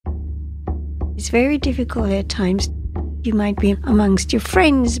It's very difficult at times. You might be amongst your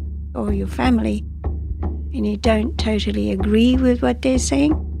friends or your family and you don't totally agree with what they're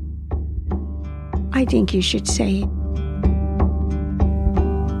saying. I think you should say it.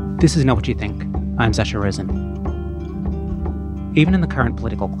 This is Know What You Think. I'm Sasha Rosen. Even in the current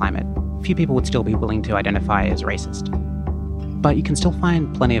political climate, few people would still be willing to identify as racist. But you can still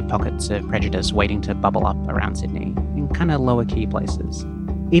find plenty of pockets of prejudice waiting to bubble up around Sydney, in kind of lower-key places.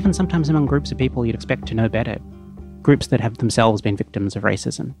 Even sometimes among groups of people you'd expect to know better. Groups that have themselves been victims of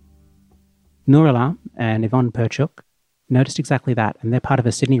racism. Noor Alam and Yvonne Perchuk noticed exactly that, and they're part of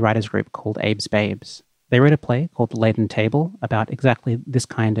a Sydney writers group called Abe's Babes. They wrote a play called The Laden Table about exactly this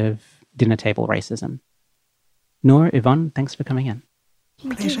kind of dinner table racism. Noor, Yvonne, thanks for coming in.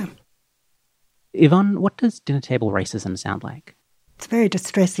 Pleasure. Yvonne, what does dinner table racism sound like? It's very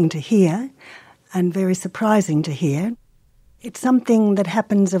distressing to hear and very surprising to hear. It's something that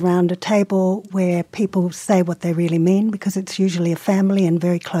happens around a table where people say what they really mean, because it's usually a family and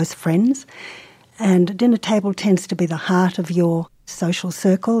very close friends. And a dinner table tends to be the heart of your social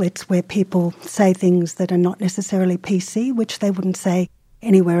circle. It's where people say things that are not necessarily PC, which they wouldn't say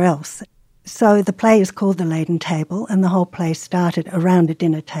anywhere else. So the play is called The Laden Table, and the whole play started around a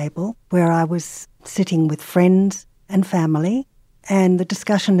dinner table where I was sitting with friends and family. And the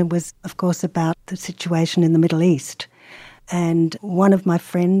discussion was, of course, about the situation in the Middle East. And one of my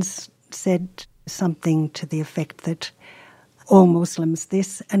friends said something to the effect that all Muslims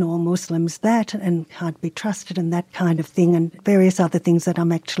this and all Muslims that and can't be trusted and that kind of thing, and various other things that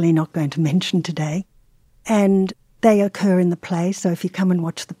I'm actually not going to mention today. And they occur in the play, so if you come and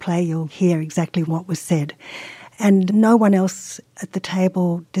watch the play, you'll hear exactly what was said. And no one else at the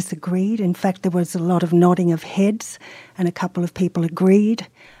table disagreed. In fact, there was a lot of nodding of heads and a couple of people agreed.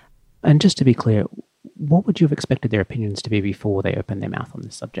 And just to be clear, what would you have expected their opinions to be before they opened their mouth on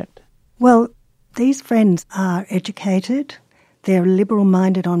this subject? Well, these friends are educated. They're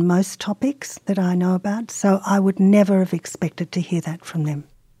liberal-minded on most topics that I know about, so I would never have expected to hear that from them.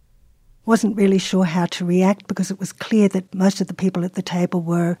 Wasn't really sure how to react because it was clear that most of the people at the table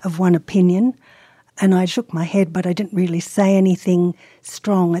were of one opinion, and I shook my head, but I didn't really say anything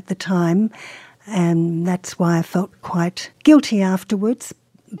strong at the time, and that's why I felt quite guilty afterwards.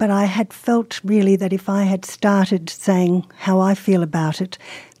 But I had felt really that if I had started saying how I feel about it,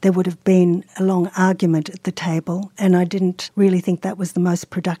 there would have been a long argument at the table, and I didn't really think that was the most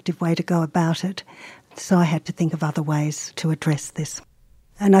productive way to go about it. So I had to think of other ways to address this.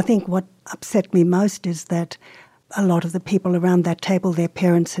 And I think what upset me most is that a lot of the people around that table, their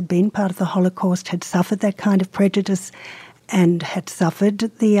parents had been part of the Holocaust, had suffered that kind of prejudice, and had suffered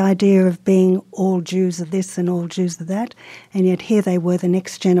the idea of being all Jews are this and all Jews are that, and yet here they were, the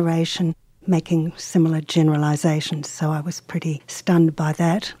next generation, making similar generalisations. So I was pretty stunned by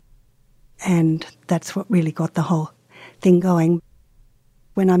that, and that's what really got the whole thing going.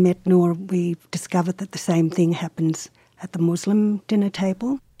 When I met Noor, we discovered that the same thing happens at the Muslim dinner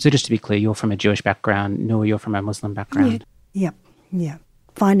table. So just to be clear, you're from a Jewish background, Noor, you're from a Muslim background? Yeah.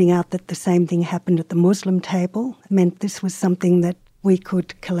 Finding out that the same thing happened at the Muslim table meant this was something that we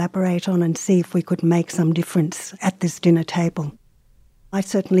could collaborate on and see if we could make some difference at this dinner table. I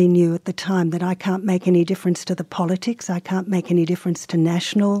certainly knew at the time that I can't make any difference to the politics, I can't make any difference to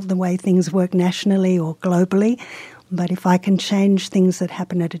the way things work nationally or globally, but if I can change things that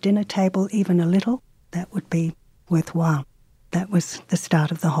happen at a dinner table even a little, that would be worthwhile. That was the start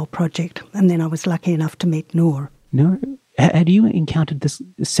of the whole project, and then I was lucky enough to meet Noor. Noor, had you encountered this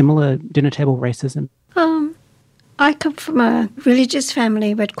similar dinner table racism? I come from a religious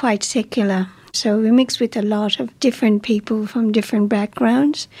family, but quite secular. So we mix with a lot of different people from different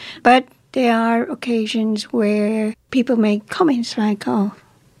backgrounds. But there are occasions where people make comments like, oh,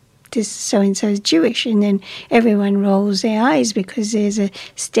 this so-and-so is Jewish, and then everyone rolls their eyes because there's a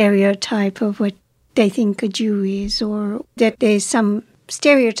stereotype of what they think a Jew is, or that there's some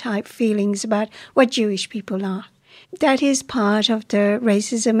stereotype feelings about what Jewish people are. That is part of the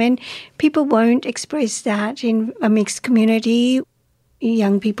racism, and people won't express that in a mixed community.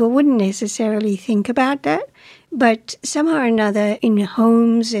 Young people wouldn't necessarily think about that, but somehow or another in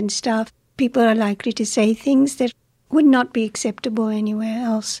homes and stuff, people are likely to say things that would not be acceptable anywhere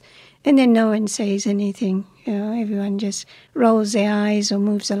else, and then no one says anything. Everyone just rolls their eyes or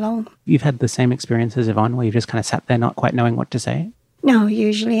moves along. You've had the same experience as Yvonne, where you've just kind of sat there not quite knowing what to say? No,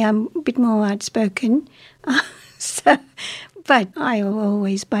 usually I'm a bit more outspoken. But I will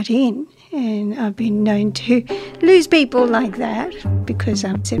always butt in, and I've been known to lose people like that because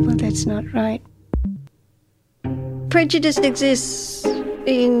I've said, well, that's not right. Prejudice exists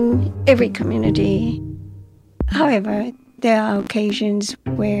in every community. However, There are occasions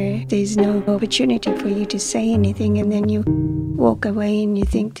where there's no opportunity for you to say anything, and then you walk away and you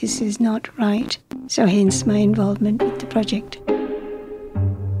think this is not right. So hence my involvement with the project.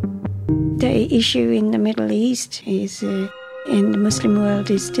 The issue in the Middle East is, and the Muslim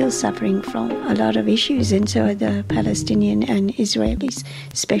world is still suffering from a lot of issues, and so are the Palestinian and Israelis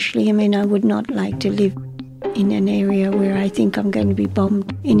especially. I mean, I would not like to live in an area where I think I'm going to be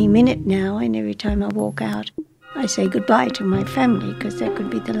bombed any minute now, and every time I walk out, I say goodbye to my family, because that could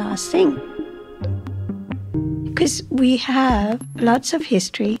be the last thing. Because we have lots of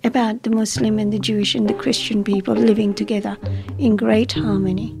history about the Muslim and the Jewish and the Christian people living together in great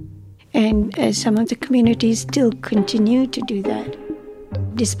harmony. And some of the communities still continue to do that,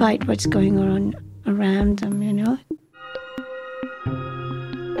 despite what's going on around them, you know.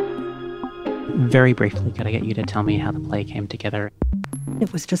 Very briefly, could I get you to tell me how the play came together?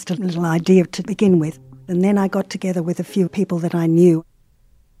 It was just a little idea to begin with. And then I got together with a few people that I knew.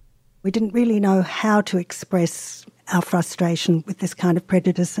 We didn't really know how to express our frustration with this kind of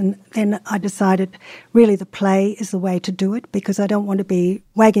prejudice. And then I decided really the play is the way to do it, because I don't want to be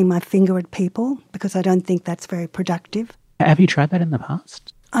wagging my finger at people, because I don't think that's very productive. Have you tried that in the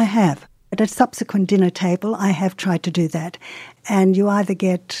past? I have. At a subsequent dinner table, I have tried to do that. And you either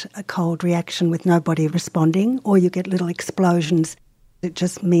get a cold reaction with nobody responding, or you get little explosions. It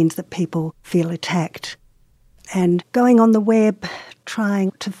just means that people feel attacked. And going on the web,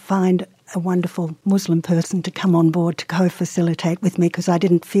 trying to find a wonderful Muslim person to come on board to co-facilitate with me, because I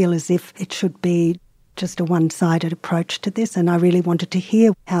didn't feel as if it should be just a one-sided approach to this, and I really wanted to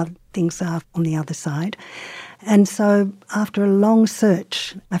hear how things are on the other side. And so after a long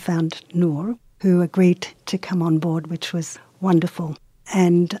search, I found Noor, who agreed to come on board, which was wonderful.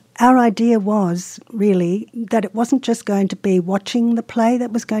 And our idea was really that it wasn't just going to be watching the play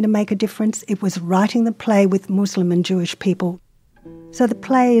that was going to make a difference, it was writing the play with Muslim and Jewish people. So the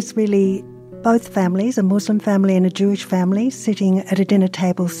play is really both families, a Muslim family and a Jewish family, sitting at a dinner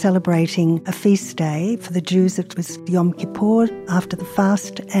table celebrating a feast day. For the Jews it was Yom Kippur, after the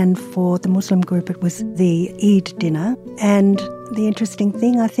fast, and for the Muslim group it was the Eid dinner. And the interesting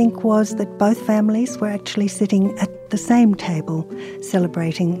thing, I think, was that both families were actually sitting at the same table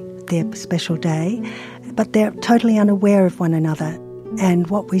celebrating their special day, but they're totally unaware of one another. And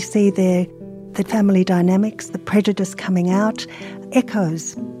what we see there, the family dynamics, the prejudice coming out,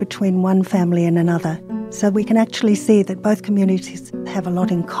 echoes between one family and another. So we can actually see that both communities have a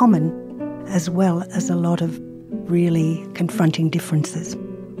lot in common, as well as a lot of really confronting differences.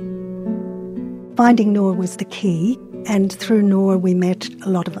 Finding Noor was the key, and through Noor we met a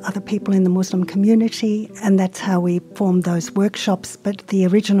lot of other people in the Muslim community, and that's how we formed those workshops. But the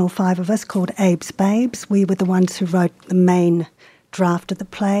original 5 of us, called Abe's Babes, we were the ones who wrote the main draft of the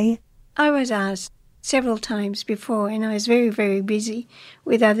play. I was asked several times before, and I was very, very busy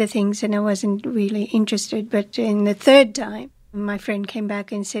with other things and I wasn't really interested. But in the third time, my friend came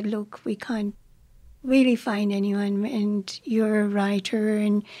back and said, look, we can't really find anyone, and you're a writer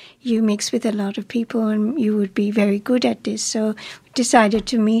and you mix with a lot of people and you would be very good at this. So we decided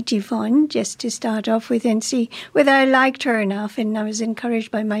to meet Yvonne just to start off with and see whether I liked her enough, and I was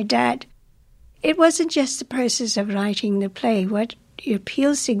encouraged by my dad. It wasn't just the process of writing the play. What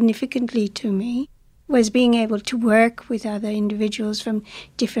appealed significantly to me was being able to work with other individuals from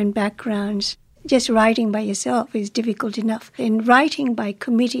different backgrounds. Just writing by yourself is difficult enough, and writing by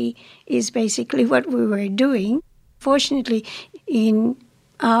committee is basically what we were doing. Fortunately, in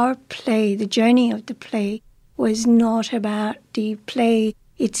our play, the journey of the play was not about the play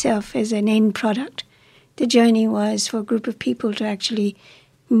itself as an end product. The journey was for a group of people to actually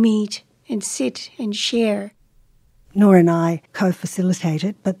meet and sit and share. Noor and I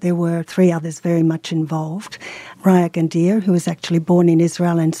co-facilitated, but there were 3 others very much involved. Raya Gandir, who was actually born in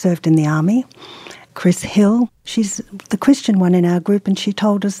Israel and served in the army. Chris Hill, she's the Christian one in our group, and she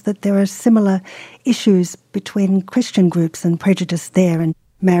told us that there are similar issues between Christian groups and prejudice there, and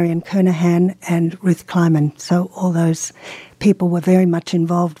Marion Kernahan and Ruth Kleiman. So all those people were very much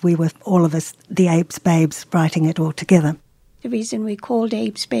involved. We were, all of us, the Abe's Babes, writing it all together. The reason we called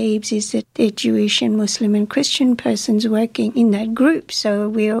Abe's Babes is that they're Jewish and Muslim and Christian persons working in that group. So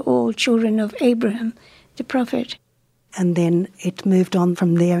we are all children of Abraham, the prophet. And then it moved on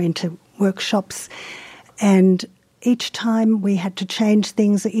from there into workshops. And each time we had to change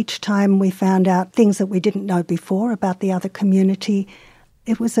things. Each time we found out things that we didn't know before about the other community.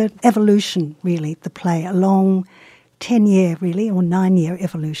 It was an evolution, really, the play, a long 10-year, really, or 9-year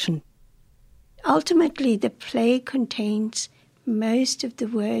evolution. Ultimately, the play contains most of the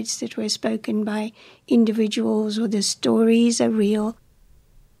words that were spoken by individuals, or the stories are real.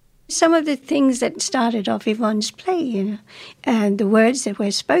 Some of the things that started off Yvonne's play, and the words that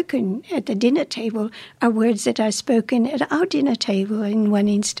were spoken at the dinner table are words that are spoken at our dinner table in one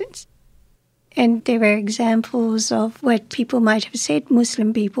instance. And there were examples of what people might have said,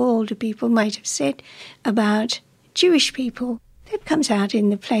 Muslim people, older people might have said about Jewish people. That comes out in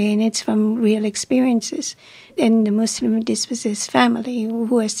the play, and it's from real experiences. In the Muslim dispossessed family,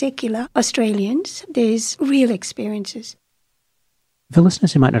 who are secular Australians, there's real experiences. For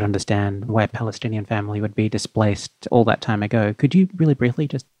listeners who might not understand why a Palestinian family would be displaced all that time ago, could you really briefly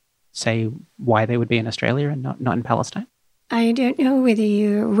just say why they would be in Australia and not in Palestine? I don't know whether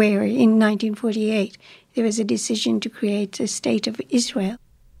you're aware, in 1948, there was a decision to create a state of Israel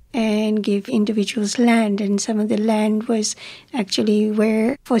and give individuals land, and some of the land was actually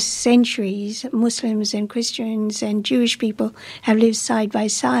where for centuries Muslims and Christians and Jewish people have lived side by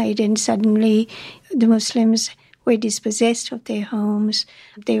side, and suddenly the Muslims were dispossessed of their homes.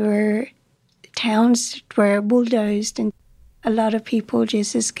 There were towns that were bulldozed, and a lot of people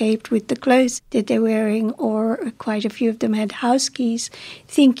just escaped with the clothes that they're wearing, or quite a few of them had house keys,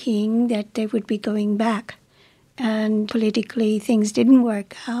 thinking that they would be going back. And politically, things didn't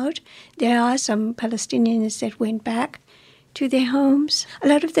work out. There are some Palestinians that went back to their homes. A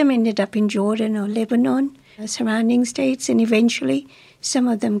lot of them ended up in Jordan or Lebanon, surrounding states, and eventually some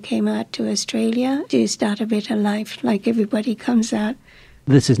of them came out to Australia to start a better life, like everybody comes out.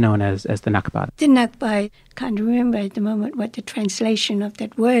 This is known as the Nakba. The Nakba, I can't remember at the moment what the translation of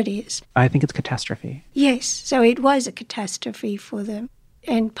that word is. I think it's catastrophe. Yes, so it was a catastrophe for them.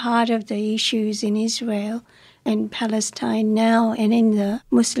 And part of the issues in Israel and Palestine now and in the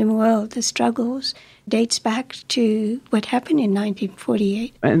Muslim world, the struggles, dates back to what happened in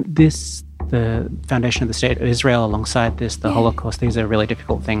 1948. And this, the foundation of the State of Israel, alongside this, the Holocaust, these are really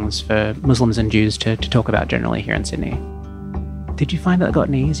difficult things for Muslims and Jews to talk about generally here in Sydney. Did you find that it got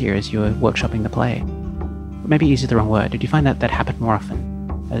any easier as you were workshopping the play? Maybe easy is the wrong word. Did you find that happened more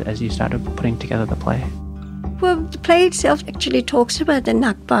often as you started putting together the play? Well, the play itself actually talks about the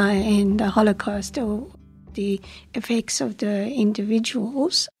Nakba and the Holocaust, or the effects of the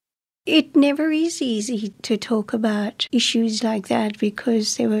individuals. It never is easy to talk about issues like that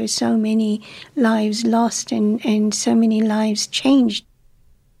because there were so many lives lost and so many lives changed.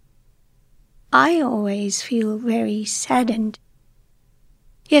 I always feel very saddened.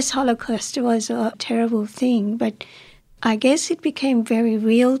 Yes, Holocaust was a terrible thing, but I guess it became very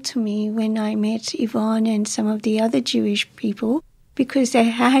real to me when I met Yvonne and some of the other Jewish people, because they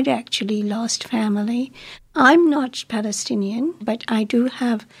had actually lost family. I'm not Palestinian, but I do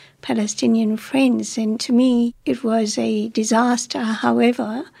have Palestinian friends, and to me it was a disaster.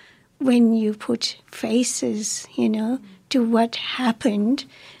 However, when you put faces, to what happened,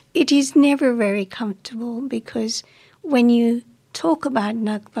 it is never very comfortable, because when you talk about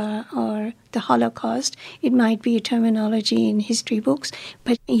Nakba or the Holocaust, it might be a terminology in history books,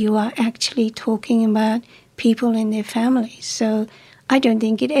 but you are actually talking about people and their families. So I don't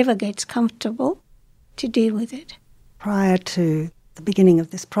think it ever gets comfortable to deal with it. Prior to the beginning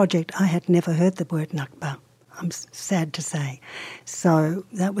of this project, I had never heard the word Nakba, I'm sad to say. So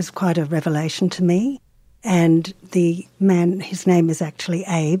that was quite a revelation to me. And the man, his name is actually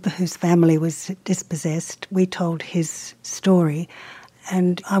Abe, whose family was dispossessed. We told his story,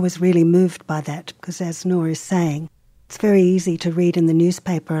 and I was really moved by that because, as Noor is saying, it's very easy to read in the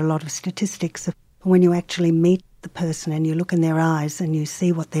newspaper a lot of statistics. When you actually meet the person and you look in their eyes and you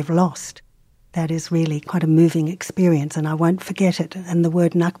see what they've lost, that is really quite a moving experience, and I won't forget it. And the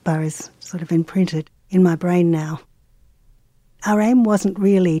word Nakba is sort of imprinted in my brain now. Our aim wasn't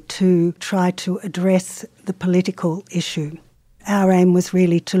really to try to address the political issue. Our aim was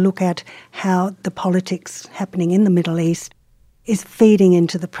really to look at how the politics happening in the Middle East is feeding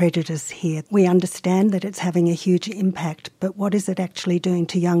into the prejudice here. We understand that it's having a huge impact, but what is it actually doing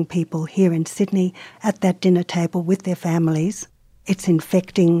to young people here in Sydney at that dinner table with their families? It's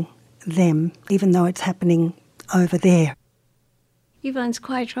infecting them, even though it's happening over there. Yvonne's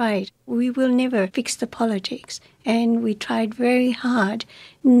quite right. We will never fix the politics, and we tried very hard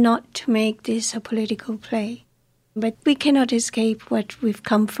not to make this a political play. But we cannot escape what we've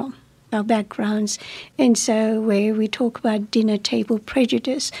come from, our backgrounds. And so where we talk about dinner table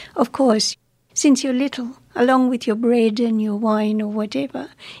prejudice, of course, since you're little, along with your bread and your wine or whatever,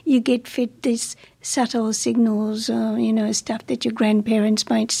 you get fed these subtle signals, stuff that your grandparents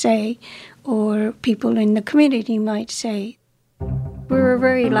might say or people in the community might say. We were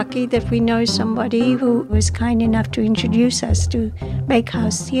very lucky that we know somebody who was kind enough to introduce us to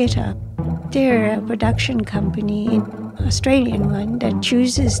Bakehouse Theatre. They're a production company Australian one that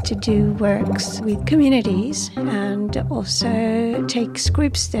chooses to do works with communities and also take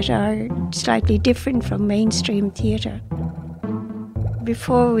scripts that are slightly different from mainstream theatre.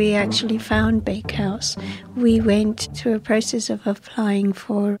 Before we actually found Bakehouse, we went through a process of applying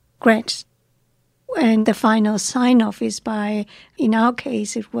for grants. And the final sign-off is by, in our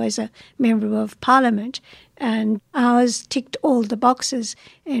case, it was a member of parliament, and ours ticked all the boxes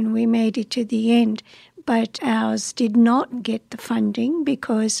and we made it to the end. But ours did not get the funding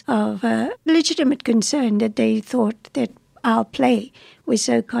because of a legitimate concern that they thought that our play was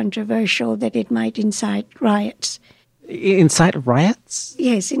so controversial that it might incite riots. Incite riots?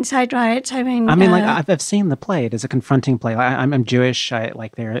 Yes, incite riots. I mean, I've seen the play. It is a confronting play. I'm Jewish.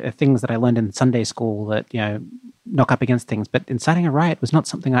 There are things that I learned in Sunday school that knock up against things. But inciting a riot was not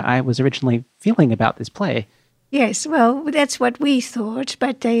something I was originally feeling about this play. Yes, well, that's what we thought,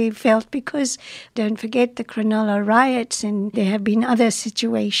 but they felt because, don't forget, the Cronulla riots, and there have been other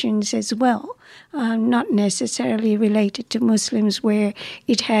situations as well, not necessarily related to Muslims, where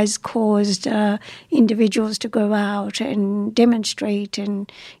it has caused individuals to go out and demonstrate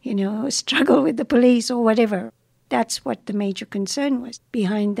and, struggle with the police or whatever. That's what the major concern was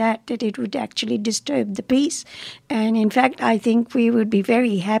behind that it would actually disturb the peace. And in fact, I think we would be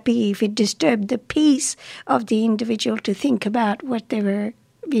very happy if it disturbed the peace of the individual to think about what they were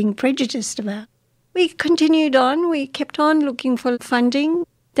being prejudiced about. We continued on. We kept on looking for funding.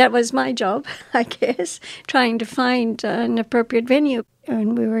 That was my job, I guess, trying to find an appropriate venue.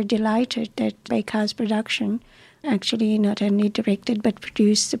 And we were delighted that Bakehouse Production actually not only directed but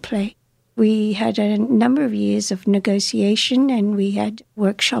produced the play. We had a number of years of negotiation and we had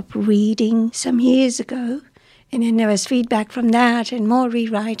workshop reading some years ago. And then there was feedback from that and more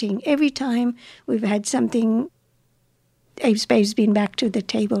rewriting. Every time we've had something, Abe's been back to the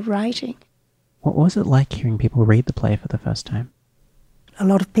table writing. What was it like hearing people read the play for the first time? A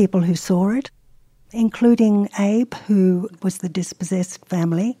lot of people who saw it, including Abe, who was the dispossessed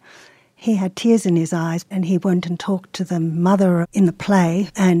family. He had tears in his eyes and he went and talked to the mother in the play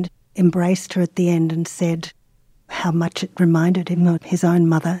and embraced her at the end and said how much it reminded him of his own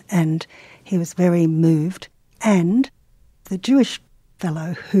mother, and he was very moved. And the Jewish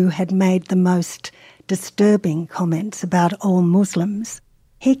fellow who had made the most disturbing comments about all Muslims,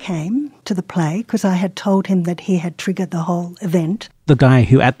 he came to the play because I had told him that he had triggered the whole event. The guy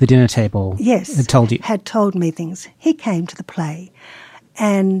who at the dinner table had told you? Had told me things. He came to the play,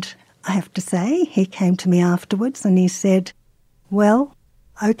 and I have to say, he came to me afterwards and he said, well,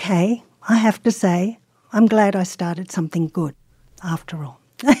 okay, I have to say, I'm glad I started something good, after all.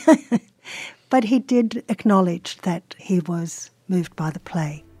 But he did acknowledge that he was moved by the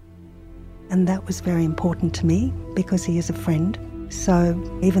play. And that was very important to me because he is a friend. So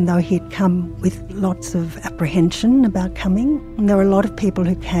even though he'd come with lots of apprehension about coming, there were a lot of people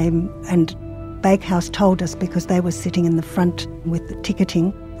who came, and Bakehouse told us because they were sitting in the front with the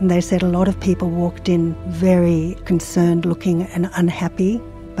ticketing, and they said a lot of people walked in very concerned looking and unhappy,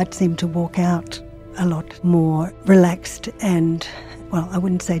 but seemed to walk out a lot more relaxed and, well, I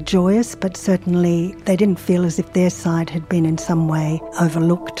wouldn't say joyous, but certainly they didn't feel as if their side had been in some way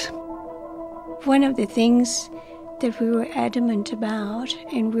overlooked. One of the things that we were adamant about,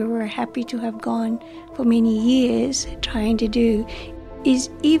 and we were happy to have gone for many years trying to do, is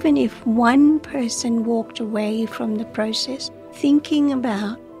even if one person walked away from the process thinking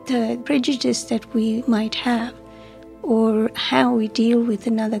about the prejudice that we might have, or how we deal with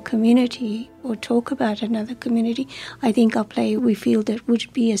another community or talk about another community, I think our play, we feel that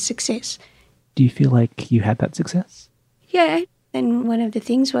would be a success. Do you feel like you had that success? Yeah, and one of the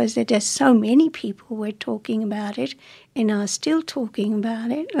things was that there's so many people were talking about it and are still talking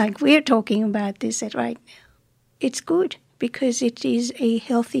about it, like we're talking about this right now. It's good because it is a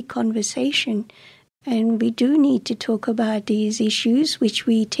healthy conversation, and we do need to talk about these issues which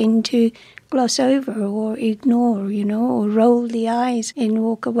we tend to gloss over or ignore, or roll the eyes and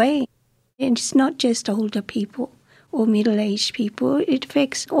walk away. And it's not just older people or middle-aged people. It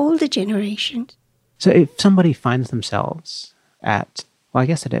affects all the generations. So if somebody finds themselves at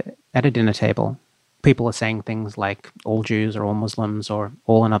a dinner table, people are saying things like all Jews or all Muslims or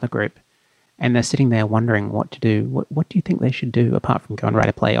all another group, and they're sitting there wondering what to do, what do you think they should do, apart from go and write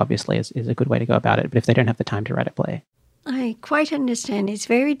a play, obviously, is a good way to go about it, but if they don't have the time to write a play? I quite understand. It's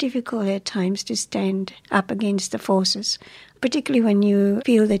very difficult at times to stand up against the forces, particularly when you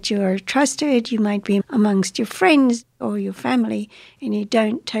feel that you are trusted, you might be amongst your friends or your family, and you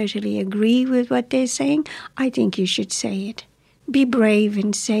don't totally agree with what they're saying. I think you should say it. Be brave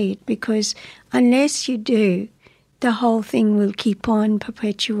and say it, because unless you do, the whole thing will keep on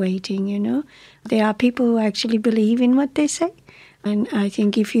perpetuating, you know. There are people who actually believe in what they say. And I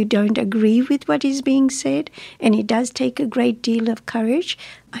think if you don't agree with what is being said, and it does take a great deal of courage,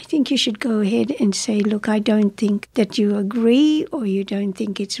 I think you should go ahead and say, look, I don't think that you agree, or you don't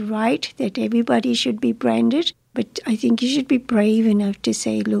think it's right that everybody should be branded. But I think you should be brave enough to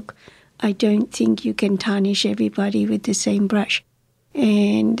say, look, I don't think you can tarnish everybody with the same brush.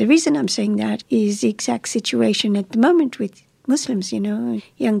 And the reason I'm saying that is the exact situation at the moment with Muslims, you know,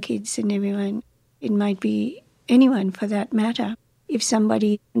 young kids and everyone. It might be anyone for that matter. If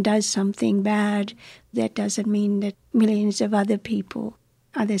somebody does something bad, that doesn't mean that millions of other people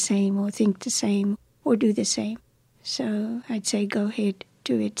are the same or think the same or do the same. So I'd say go ahead,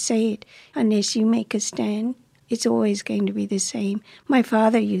 do it, say it. Unless you make a stand, it's always going to be the same. My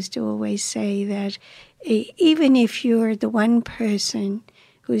father used to always say that even if you're the one person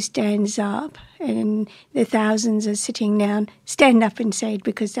who stands up and the thousands are sitting down, stand up and say it,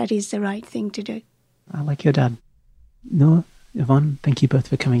 because that is the right thing to do. I like your dad. Noor, Yvonne, thank you both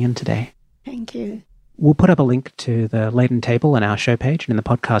for coming in today. Thank you. We'll put up a link to the Leiden table on our show page and in the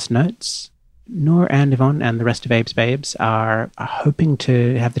podcast notes. Noor and Yvonne and the rest of Abe's Babes are hoping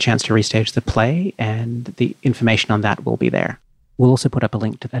to have the chance to restage the play, and the information on that will be there. We'll also put up a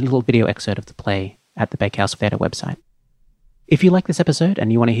link to a little video excerpt of the play at the Bakehouse Theatre website. If you like this episode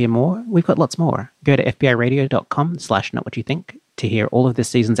and you want to hear more, we've got lots more. Go to fbiradio.com/notwhatyoutthink to hear all of this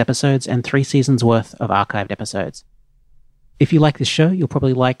season's episodes and 3 seasons worth of archived episodes. If you like this show, you'll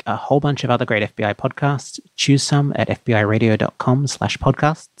probably like a whole bunch of other great FBI podcasts. Choose some at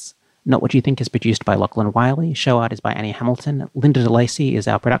fbiradio.com/podcasts. Not What You Think is produced by Lachlan Wiley. Show art is by Annie Hamilton. Linda DeLacy is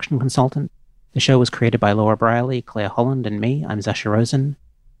our production consultant. The show was created by Laura Briley, Claire Holland, and me. I'm Zasha Rosen.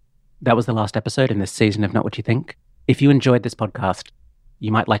 That was the last episode in this season of Not What You Think. If you enjoyed this podcast,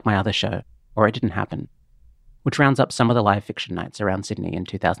 you might like my other show, Or It Didn't Happen, which rounds up some of the live fiction nights around Sydney in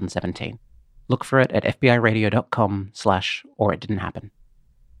 2017. Look for it at fbiradio.com/Or It Didn't Happen.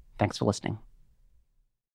 Thanks for listening.